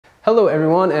Hello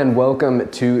everyone and welcome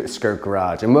to Skrrt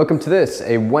Garage, and welcome to this,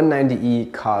 a 190e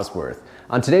Cosworth.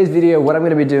 On today's video, what I'm going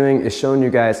to be doing is showing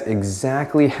you guys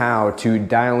exactly how to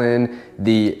dial in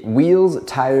the wheels,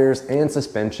 tires, and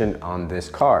suspension on this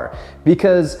car.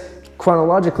 Because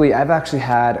chronologically, I've actually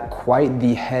had quite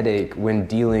the headache when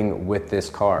dealing with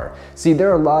this car. See, there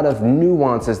are a lot of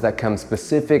nuances that come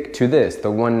specific to this,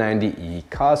 the 190e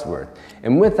Cosworth.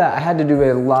 And with that, I had to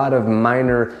do a lot of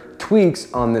minor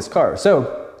tweaks on this car.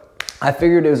 So I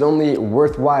figured it was only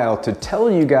worthwhile to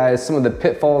tell you guys some of the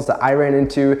pitfalls that I ran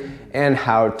into and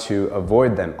how to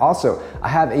avoid them. Also, I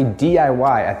have a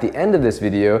DIY at the end of this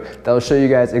video that will show you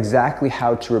guys exactly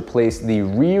how to replace the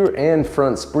rear and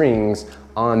front springs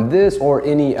on this or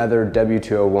any other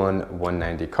W201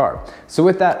 190 car. So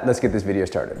with that, let's get this video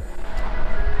started.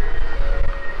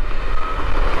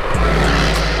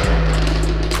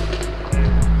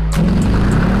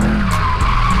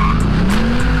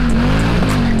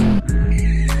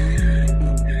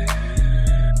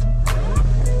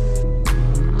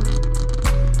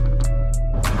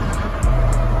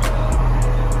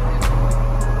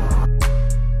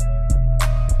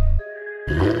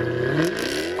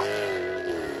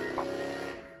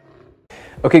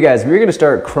 Okay guys, we're gonna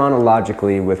start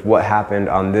chronologically with what happened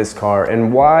on this car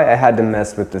and why I had to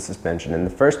mess with the suspension in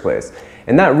the first place.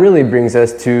 And that really brings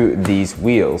us to these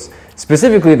wheels,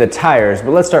 specifically the tires,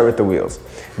 but let's start with the wheels.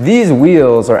 These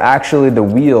wheels are actually the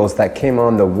wheels that came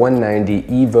on the 190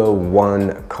 Evo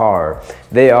 1 car.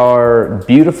 They are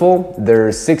beautiful, they're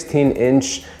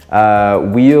 16-inch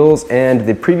wheels, and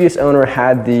the previous owner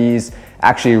had these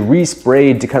actually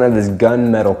resprayed to kind of this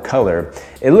gunmetal color.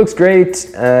 It looks great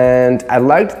and I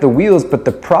liked the wheels, but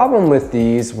the problem with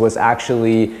these was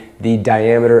actually the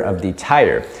diameter of the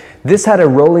tire. This had a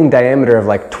rolling diameter of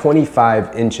like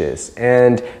 25 inches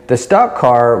and the stock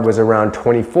car was around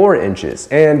 24 inches.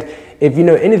 And if you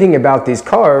know anything about these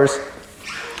cars,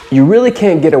 you really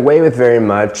can't get away with very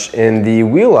much in the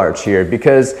wheel arch here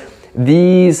because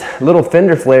these little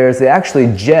fender flares, they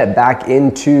actually jet back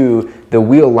into the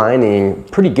wheel lining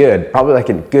pretty good, probably like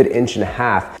a good 1.5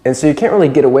 inches. And so you can't really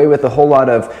get away with a whole lot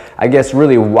of, I guess,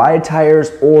 really wide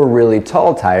tires or really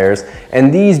tall tires.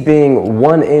 And these being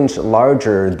 1 inch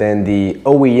larger than the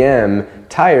OEM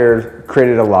tire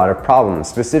created a lot of problems,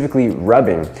 specifically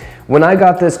rubbing. When I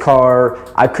got this car,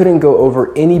 I couldn't go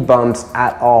over any bumps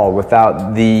at all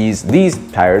without these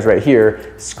tires right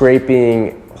here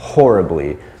scraping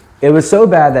horribly. It was so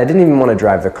bad that I didn't even want to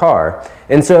drive the car.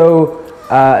 And so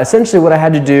essentially what I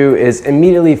had to do is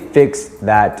immediately fix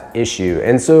that issue.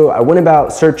 And so I went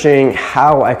about searching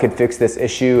how I could fix this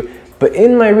issue. But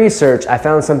in my research, I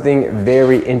found something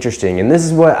very interesting. And this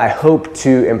is what I hope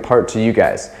to impart to you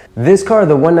guys. This car,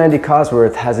 the 190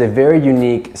 Cosworth, has a very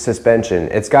unique suspension.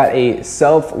 It's got a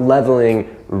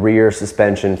self-leveling rear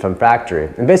suspension from factory.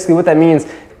 And basically what that means,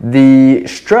 the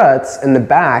struts in the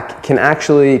back can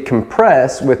actually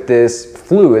compress with this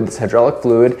fluid, this hydraulic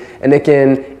fluid, and it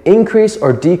can increase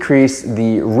or decrease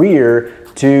the rear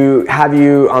to have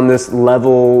you on this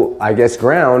level, I guess,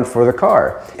 ground for the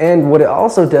car. And what it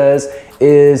also does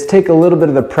is take a little bit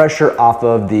of the pressure off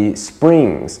of the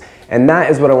springs. And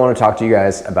that is what I want to talk to you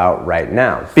guys about right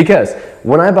now. Because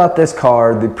when I bought this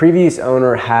car, the previous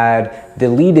owner had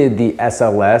deleted the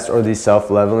SLS, or the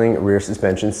self-leveling rear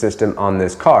suspension system, on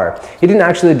this car. He didn't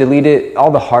actually delete it,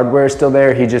 all the hardware is still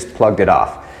there, he just plugged it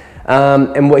off.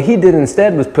 And what he did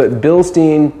instead was put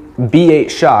Bilstein B8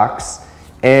 shocks,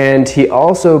 and he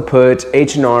also put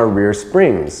H&R rear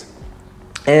springs.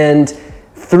 And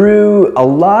through a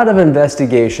lot of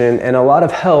investigation and a lot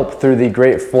of help through the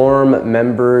great forum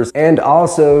members and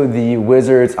also the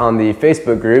wizards on the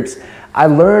Facebook groups, I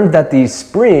learned that these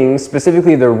springs,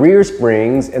 specifically the rear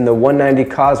springs in the 190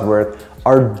 Cosworth,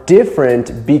 are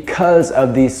different because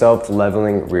of the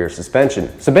self-leveling rear suspension.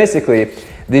 So basically,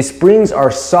 the springs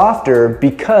are softer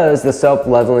because the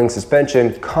self-leveling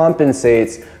suspension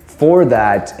compensates for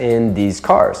that in these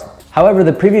cars. However,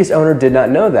 the previous owner did not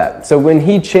know that. So when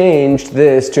he changed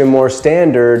this to a more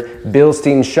standard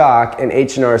Bilstein shock and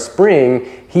H&R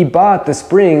spring, he bought the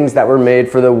springs that were made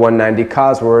for the 190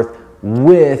 Cosworth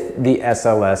with the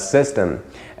SLS system.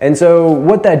 And so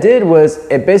what that did was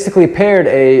it basically paired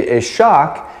a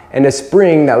shock and a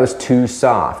spring that was too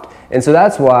soft. And so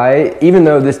that's why, even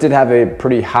though this did have a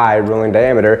pretty high rolling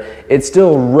diameter, it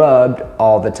still rubbed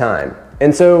all the time.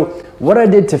 And so what I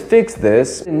did to fix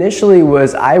this initially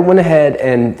was I went ahead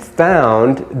and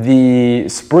found the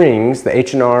springs, the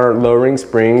H&R lowering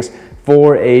springs,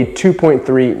 for a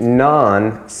 2.3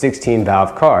 non-16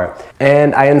 valve car.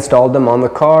 And I installed them on the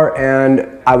car,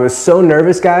 and I was so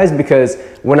nervous, guys, because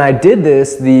when I did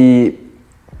this, the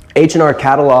H&R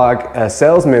catalog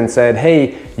salesman said,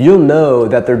 hey, you'll know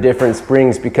that they're different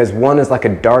springs because one is like a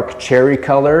dark cherry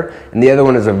color and the other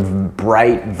one is a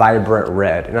bright, vibrant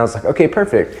red. And I was like, okay,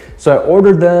 perfect. So I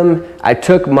ordered them. I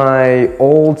took my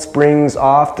old springs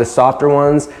off, the softer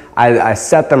ones. I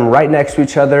set them right next to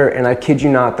each other, and I kid you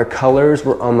not, the colors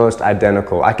were almost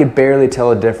identical. I could barely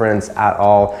tell a difference at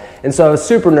all. And so I was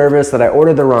super nervous that I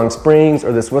ordered the wrong springs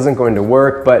or this wasn't going to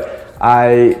work, but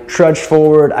I trudged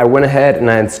forward. I went ahead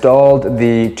and I installed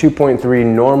the 2.3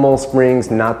 normal springs,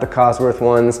 not the Cosworth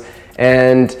ones,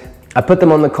 and I put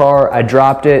them on the car. I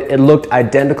dropped it. It looked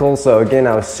identical, so again,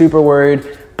 I was super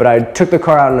worried. But I took the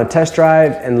car out on a test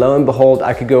drive, and lo and behold,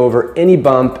 I could go over any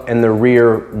bump and the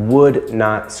rear would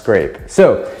not scrape.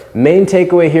 So, main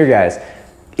takeaway here, guys.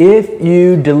 If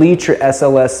you delete your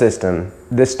SLS system,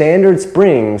 the standard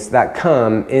springs that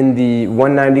come in the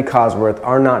 190 Cosworth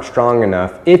are not strong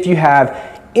enough if you have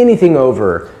anything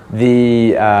over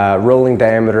the rolling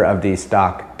diameter of the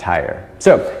stock tire.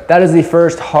 So, that is the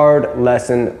first hard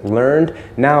lesson learned.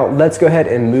 Now, let's go ahead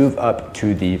and move up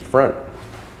to the front.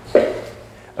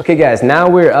 Okay guys, now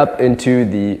we're up into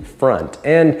the front,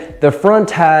 and the front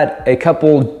had a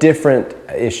couple different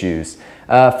issues.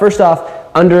 First off,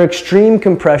 under extreme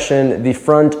compression, the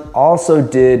front also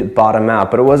did bottom out,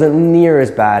 but it wasn't near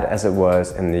as bad as it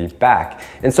was in the back.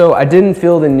 And so I didn't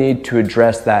feel the need to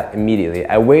address that immediately.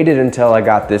 I waited until I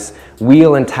got this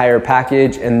wheel and tire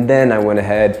package, and then I went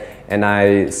ahead and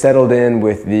I settled in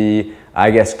with the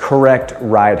correct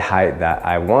ride height that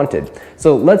I wanted.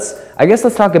 So let's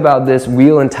talk about this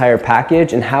wheel and tire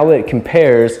package and how it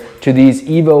compares to these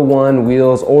Evo 1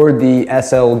 wheels or the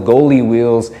SL Goalie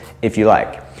wheels, if you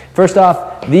like. First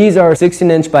off, these are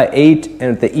 16" by 8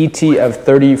 and the ET of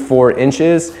 34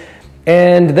 inches.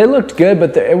 And they looked good,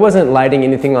 but it wasn't lighting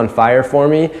anything on fire for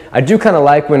me. I do kind of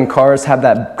like when cars have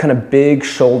that kind of big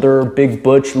shoulder, big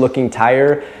butch looking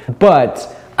tire,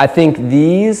 but I think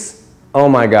these, oh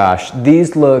my gosh,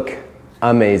 these look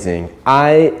amazing.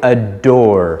 I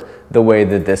adore the way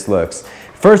that this looks.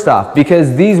 First off,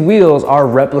 because these wheels are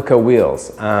replica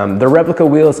wheels. They're replica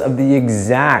wheels of the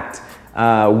exact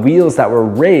wheels that were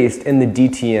raced in the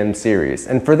DTM series.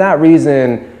 And for that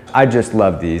reason, I just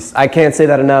love these. I can't say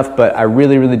that enough, but I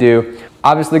really, really do.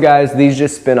 Obviously, guys, these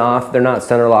just spin off. They're not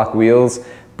center lock wheels,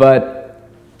 but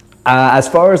as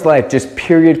far as like just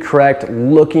period correct,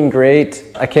 looking great,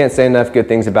 I can't say enough good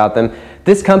things about them.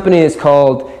 This company is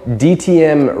called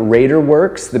DTM Raider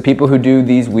Works, the people who do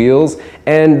these wheels,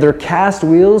 and they're cast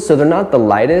wheels, so they're not the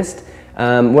lightest.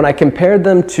 When I compared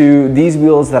them to these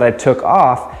wheels that I took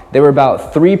off, they were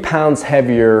about 3 pounds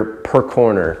heavier per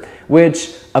corner,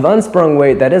 which of unsprung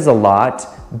weight, that is a lot,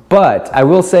 but I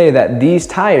will say that these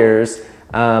tires,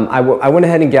 I went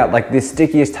ahead and got like the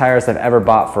stickiest tires I've ever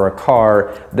bought for a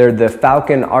car. They're the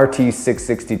Falcon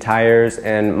RT660 tires,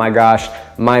 and my gosh,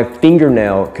 my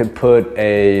fingernail could put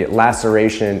a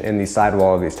laceration in the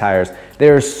sidewall of these tires.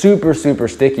 They're super, super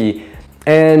sticky,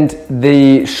 and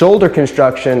the shoulder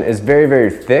construction is very, very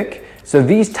thick. So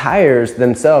these tires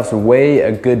themselves weigh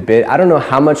a good bit. I don't know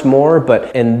how much more,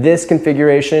 but in this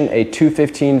configuration, a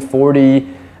 215/40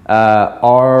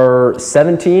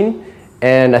 R17,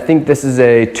 and I think this is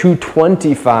a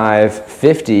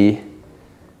 225/50,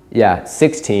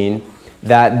 16,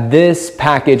 that this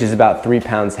package is about 3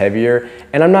 pounds heavier.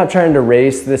 And I'm not trying to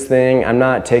race this thing. I'm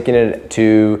not taking it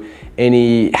to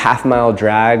any half-mile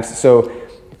drags. So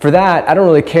for that, I don't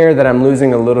really care that I'm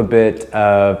losing a little bit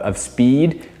of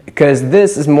speed, because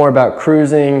this is more about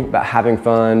cruising, about having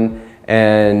fun,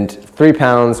 and 3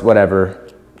 pounds, whatever,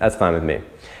 that's fine with me.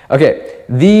 Okay,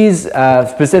 these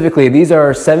specifically, these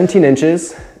are 17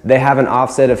 inches. They have an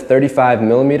offset of 35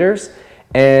 millimeters,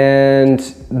 and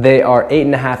they are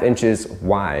 8.5 inches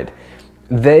wide.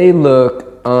 They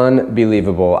look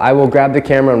unbelievable. I will grab the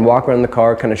camera and walk around the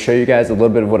car, kind of show you guys a little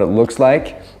bit of what it looks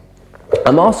like.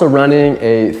 I'm also running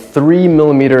a 3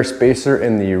 millimeter spacer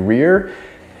in the rear.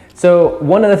 So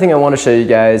one other thing I want to show you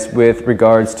guys with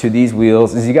regards to these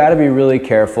wheels is you got to be really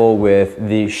careful with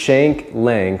the shank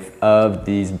length of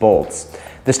these bolts.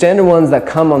 The standard ones that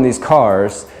come on these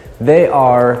cars, they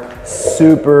are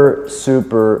super,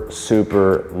 super,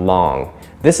 super long.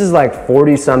 This is like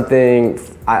 40 something,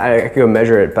 I could go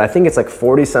measure it, but I think it's like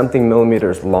 40 something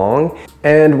millimeters long.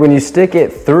 And when you stick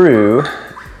it through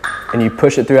and you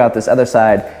push it throughout this other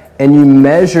side and you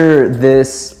measure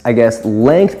this,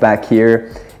 length back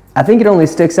here, I think it only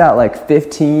sticks out like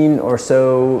 15 or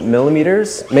so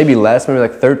millimeters, maybe less, maybe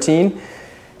like 13.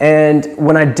 And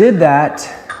when I did that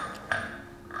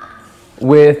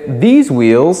with these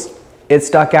wheels, it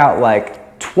stuck out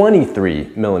like 23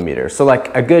 millimeters. So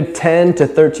like a good 10 to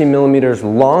 13 millimeters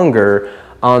longer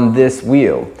on this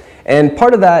wheel. And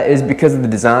part of that is because of the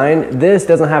design. This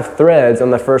doesn't have threads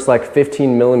on the first like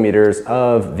 15 millimeters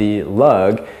of the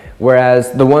lug,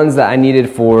 whereas the ones that I needed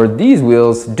for these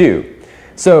wheels do.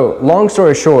 So long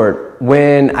story short,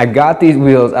 when I got these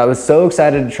wheels, I was so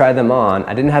excited to try them on.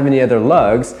 I didn't have any other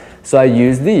lugs, so I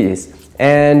used these.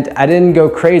 And I didn't go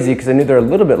crazy because I knew they're a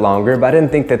little bit longer, but I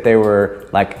didn't think that they were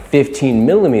like 15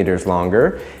 millimeters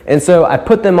longer. And so I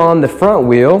put them on the front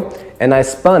wheel and I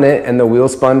spun it, and the wheel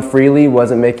spun freely,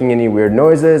 wasn't making any weird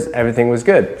noises, everything was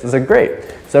good. So I was like, great.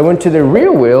 So I went to the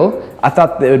rear wheel. I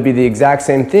thought that it would be the exact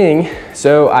same thing.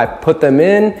 So I put them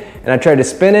in and I tried to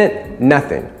spin it,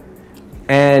 nothing.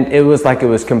 And it was like it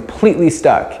was completely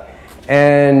stuck.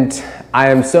 And I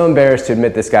am so embarrassed to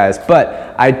admit this, guys,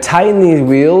 but I tightened these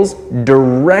wheels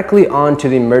directly onto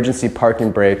the emergency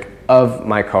parking brake of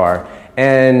my car.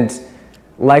 And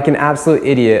like an absolute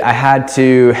idiot, I had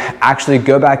to actually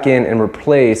go back in and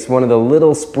replace one of the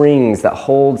little springs that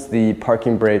holds the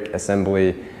parking brake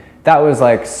assembly. That was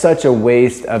like such a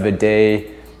waste of a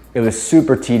day. It was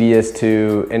super tedious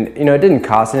too. And you know, it didn't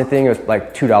cost anything. It was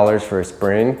like $2 for a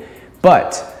spring.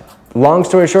 But long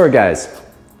story short, guys,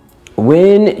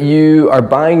 when you are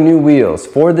buying new wheels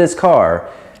for this car,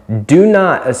 do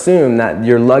not assume that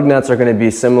your lug nuts are going to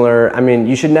be similar. I mean,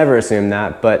 you should never assume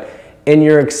that, but in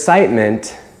your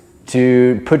excitement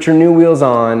to put your new wheels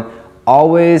on,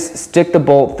 always stick the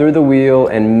bolt through the wheel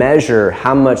and measure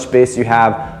how much space you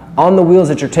have on the wheels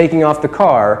that you're taking off the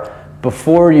car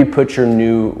before you put your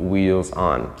new wheels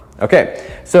on. Okay,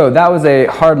 so that was a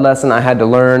hard lesson I had to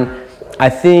learn. I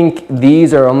think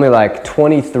these are only like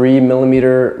 23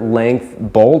 millimeter length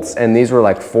bolts and these were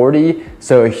like 40.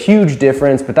 So a huge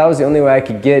difference, but that was the only way I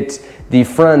could get the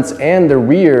fronts and the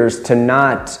rears to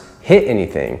not hit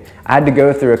anything. I had to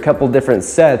go through a couple different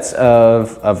sets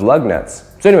of lug nuts.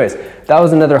 So anyways, that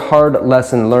was another hard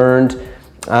lesson learned.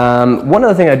 One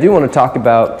other thing I do want to talk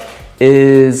about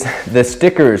is the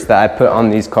stickers that I put on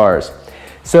these cars.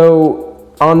 So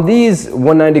on these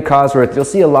 190 Cosworth, you'll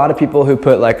see a lot of people who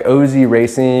put like OZ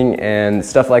Racing and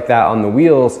stuff like that on the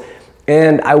wheels.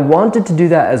 And I wanted to do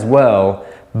that as well,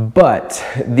 but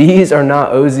these are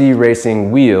not OZ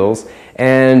Racing wheels.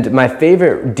 And my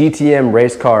favorite DTM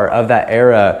race car of that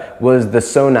era was the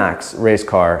Sonax race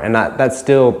car. And that's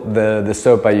still the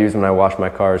soap I use when I wash my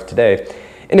cars today.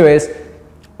 Anyways,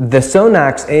 the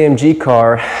Sonax AMG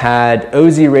car had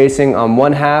OZ Racing on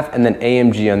one half and then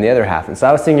AMG on the other half. And so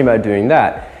I was thinking about doing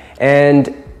that.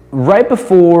 And right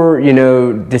before, you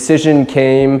know, decision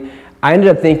came, I ended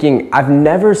up thinking, I've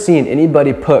never seen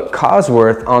anybody put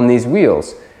Cosworth on these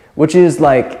wheels, which is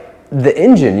like the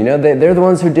engine, you know, they're the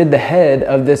ones who did the head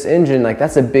of this engine. Like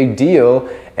that's a big deal.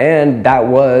 And that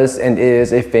was and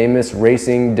is a famous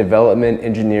racing development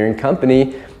engineering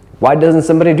company. Why doesn't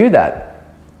somebody do that?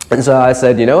 And so I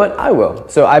said, you know what, I will.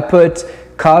 So I put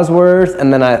Cosworth,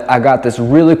 and then I got this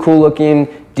really cool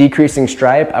looking decreasing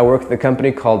stripe. I work with a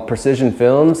company called Precision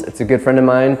Films. It's a good friend of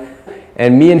mine.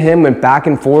 And me and him went back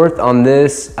and forth on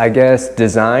this, I guess,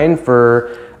 design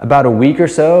for about a week or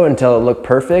so until it looked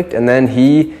perfect. And then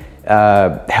he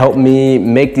helped me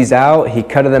make these out. He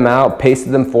cut them out,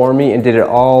 pasted them for me, and did it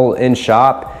all in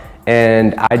shop.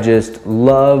 And I just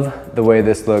love the way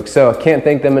this looks. So I can't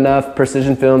thank them enough.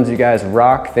 Precision Films, you guys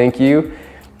rock. Thank you.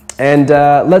 And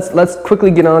let's quickly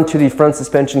get on to the front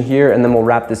suspension here, and then we'll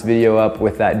wrap this video up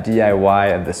with that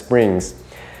DIY of the springs.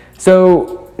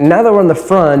 So now that we're on the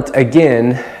front,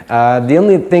 again, the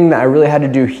only thing that I really had to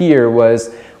do here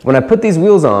was when I put these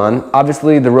wheels on,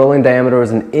 obviously the rolling diameter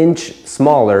was an inch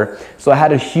smaller, so I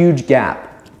had a huge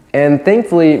gap. And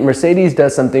thankfully, Mercedes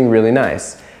does something really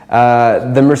nice.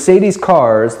 The Mercedes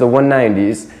cars, the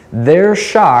 190s, their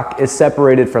shock is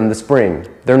separated from the spring.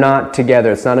 They're not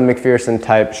together. It's not a McPherson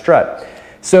type strut.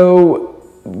 So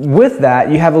with that,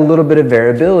 you have a little bit of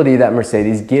variability that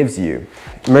Mercedes gives you.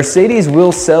 Mercedes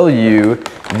will sell you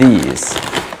these.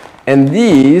 And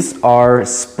these are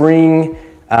spring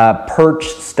perch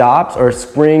stops or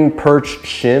spring perch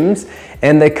shims.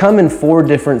 And they come in 4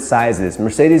 different sizes.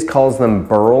 Mercedes calls them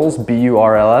burls,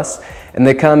 B-U-R-L-S. And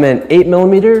they come in 8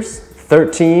 millimeters,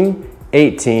 13,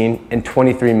 18, and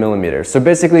 23 millimeters. So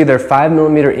basically they're 5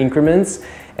 millimeter increments,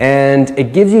 and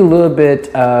it gives you a little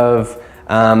bit of,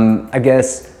 I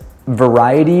guess,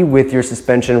 variety with your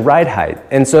suspension ride height.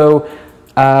 And so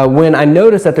when I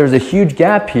noticed that there was a huge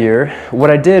gap here, what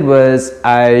I did was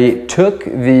I took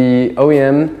the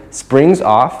OEM springs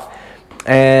off,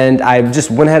 and I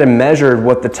just went ahead and measured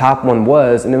what the top one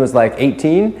was, and it was like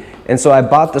 18. And so I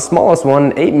bought the smallest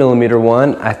one, 8 millimeter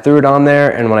one. I threw it on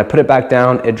there, and when I put it back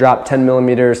down, it dropped 10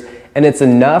 millimeters, and it's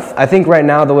enough. I think right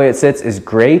now the way it sits is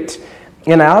great.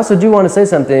 And I also do want to say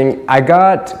something. I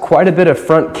got quite a bit of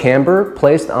front camber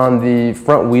placed on the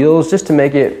front wheels just to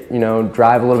make it, you know,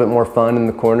 drive a little bit more fun in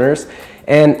the corners.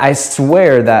 And I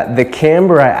swear that the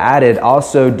camber I added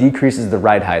also decreases the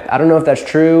ride height. I don't know if that's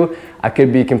true. I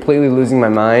could be completely losing my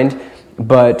mind,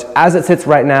 but as it sits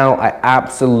right now, I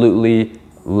absolutely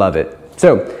love it.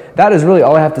 So that is really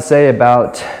all I have to say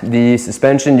about the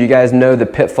suspension. You guys know the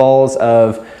pitfalls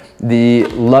of the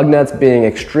lug nuts being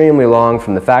extremely long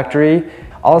from the factory.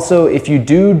 Also, if you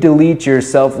do delete your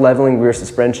self-leveling rear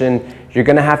suspension, you're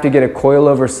gonna have to get a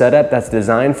coilover setup that's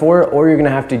designed for it, or you're gonna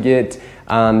have to get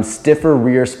stiffer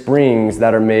rear springs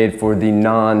that are made for the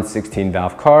non-16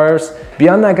 valve cars.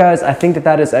 Beyond that, guys, I think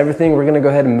that is everything. We're gonna go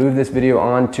ahead and move this video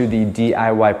on to the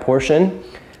DIY portion.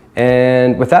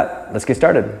 And with that, let's get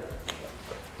started.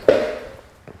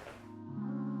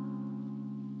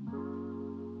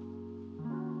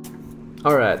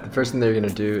 Alright, the first thing that you're going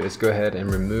to do is go ahead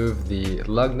and remove the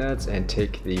lug nuts and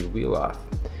take the wheel off.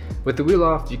 With the wheel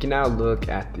off, you can now look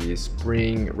at the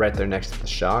spring right there next to the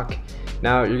shock.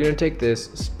 Now you're going to take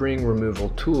this spring removal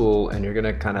tool and you're going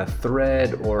to kind of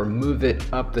thread or move it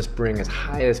up the spring as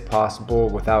high as possible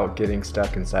without getting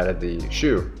stuck inside of the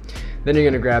shoe. Then you're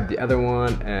going to grab the other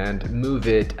one and move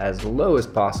it as low as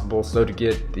possible so to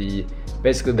get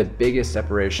basically the biggest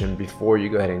separation before you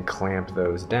go ahead and clamp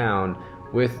those down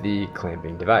with the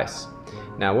clamping device.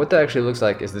 Now what that actually looks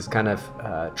like is this kind of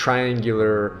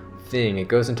triangular thing. It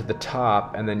goes into the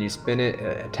top and then you spin it,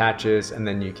 it attaches, and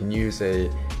then you can use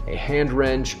a hand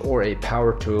wrench or a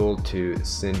power tool to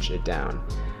cinch it down.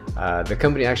 The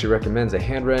company actually recommends a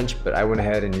hand wrench, but I went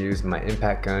ahead and used my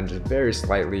impact gun just very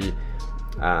slightly,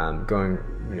 going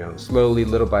slowly,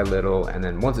 little by little, and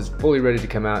then once it's fully ready to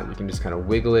come out, you can just kind of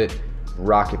wiggle it,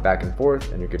 rock it back and forth,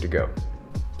 and you're good to go.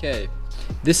 Okay.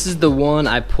 This is the one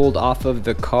I pulled off of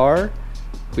the car.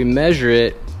 If we measure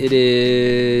it, it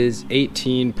is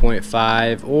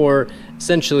 18.5 or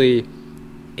essentially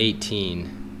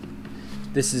 18.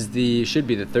 This is should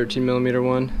be the 13 millimeter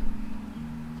one.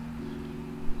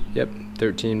 Yep,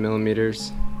 13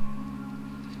 millimeters.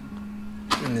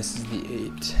 And this is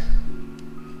the 8.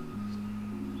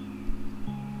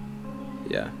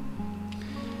 Yeah.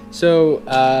 So,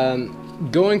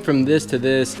 going from this to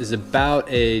this is about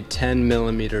a 10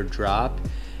 millimeter drop,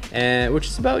 and which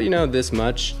is about this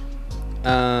much,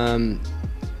 and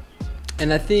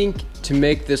I think to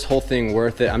make this whole thing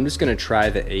worth it, I'm just gonna try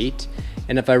the 8,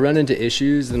 and if I run into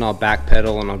issues, then I'll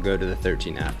backpedal and I'll go to the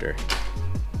 13 after.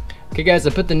 Okay guys, I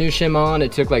put the new shim on.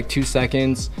 It took like 2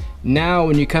 seconds. Now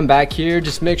when you come back here,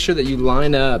 just make sure that you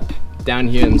line up down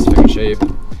here. Let me see if I can show you.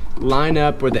 Line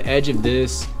up where the edge of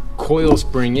this coil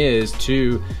spring is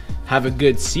to have a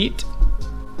good seat,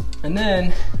 and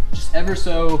then just ever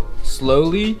so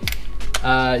slowly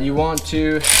you want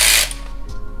to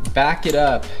back it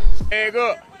up. Bag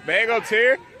up,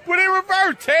 Terry. Put it in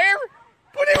reverse, Terry.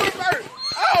 Put it in reverse.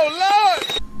 Oh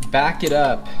Lord. Back it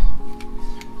up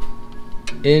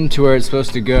into where it's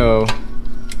supposed to go.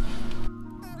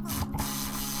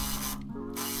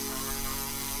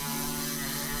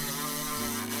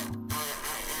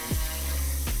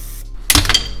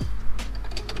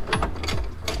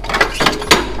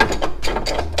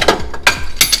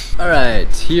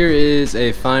 Alright, here is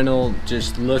a final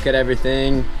just look at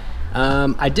everything.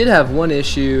 I did have one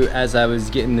issue as I was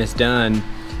getting this done.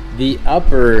 The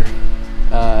upper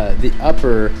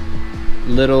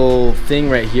little thing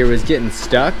right here was getting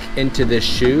stuck into this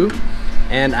shoe,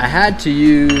 and I had to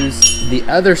use the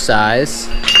other size.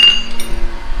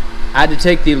 I had to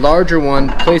take the larger one,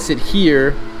 place it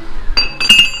here,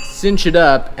 cinch it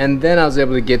up, and then I was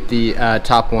able to get the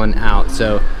top one out.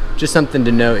 So just something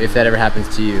to note if that ever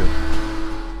happens to you.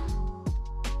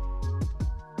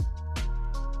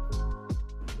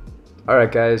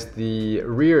 Alright guys, the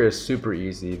rear is super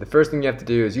easy. The first thing you have to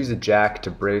do is use a jack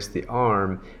to brace the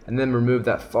arm and then remove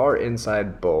that far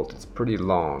inside bolt. It's pretty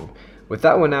long. With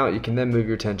that one out, you can then move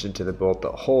your attention to the bolt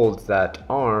that holds that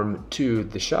arm to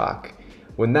the shock.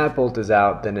 When that bolt is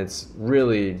out, then it's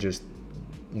really just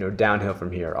downhill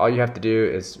from here. All you have to do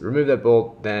is remove that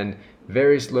bolt, then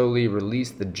very slowly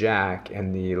release the jack,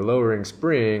 and the lowering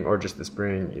spring, or just the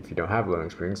spring if you don't have lowering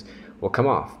springs, will come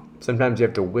off. Sometimes you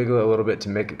have to wiggle it a little bit to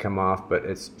make it come off, but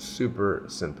it's super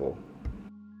simple.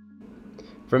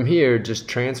 From here, just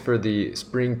transfer the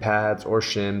spring pads or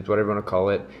shims, whatever you want to call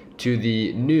it, to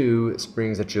the new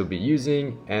springs that you'll be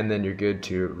using, and then you're good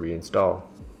to reinstall.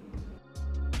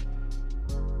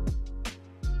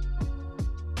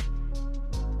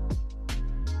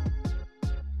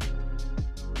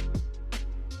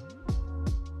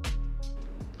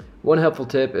 One helpful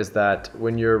tip is that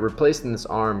when you're replacing this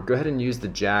arm, go ahead and use the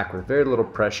jack with very little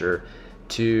pressure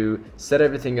to set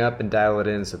everything up and dial it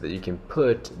in so that you can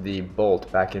put the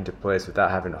bolt back into place without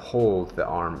having to hold the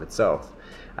arm itself.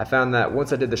 I found that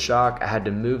once I did the shock, I had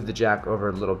to move the jack over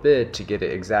a little bit to get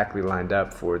it exactly lined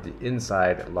up for the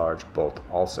inside large bolt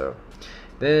also.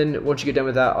 Then once you get done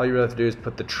with that, all you really have to do is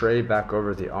put the tray back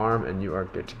over the arm and you are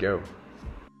good to go.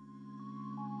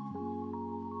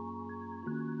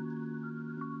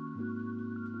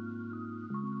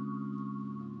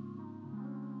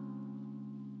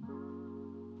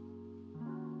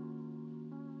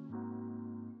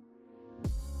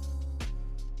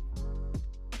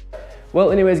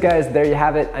 Well, anyways guys, there you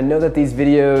have it. I know that these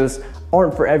videos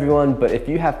aren't for everyone, but if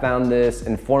you have found this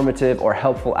informative or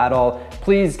helpful at all,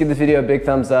 please give this video a big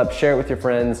thumbs up, share it with your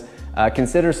friends,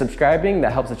 consider subscribing,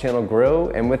 that helps the channel grow,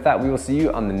 and with that, we will see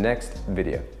you on the next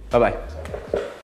video. Bye-bye.